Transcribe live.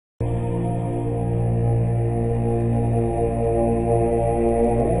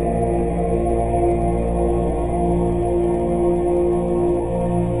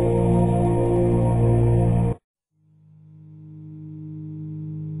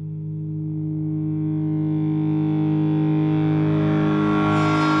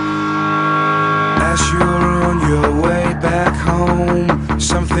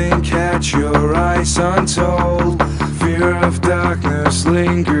catch your eyes untold. Fear of darkness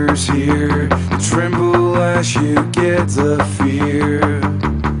lingers here. You tremble as you get the fear.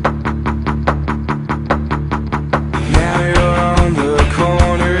 Now you're on the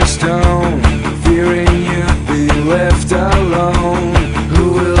cornerstone, fearing you'd be left alone.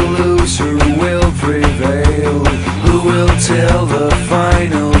 Who will lose, who will prevail? Who will tell the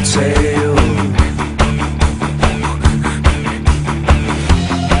final tale?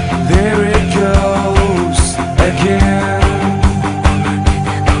 There it goes again.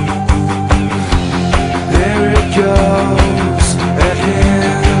 There it goes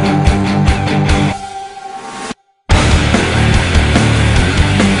again.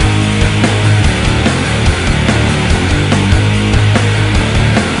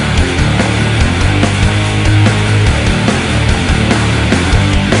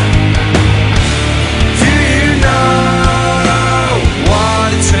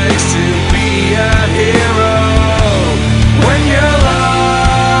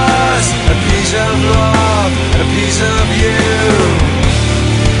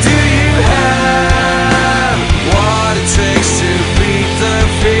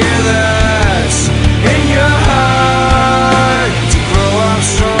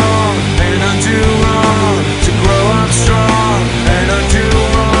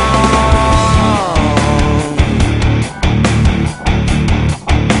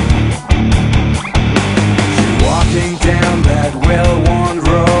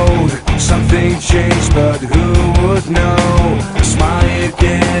 Changed, but who would know? The smile you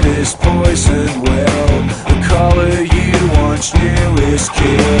get is poisoned well. The color you once knew is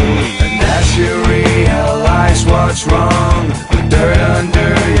killed. And as you realize what's wrong, the dirt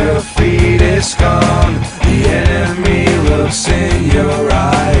under your feet is gone. The enemy looks in your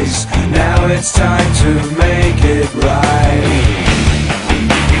eyes. Now it's time to make it right.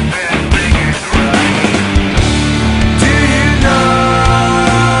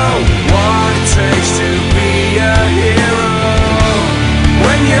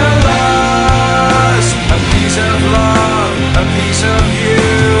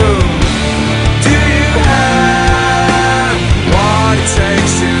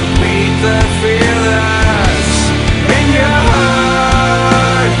 Takes to beat the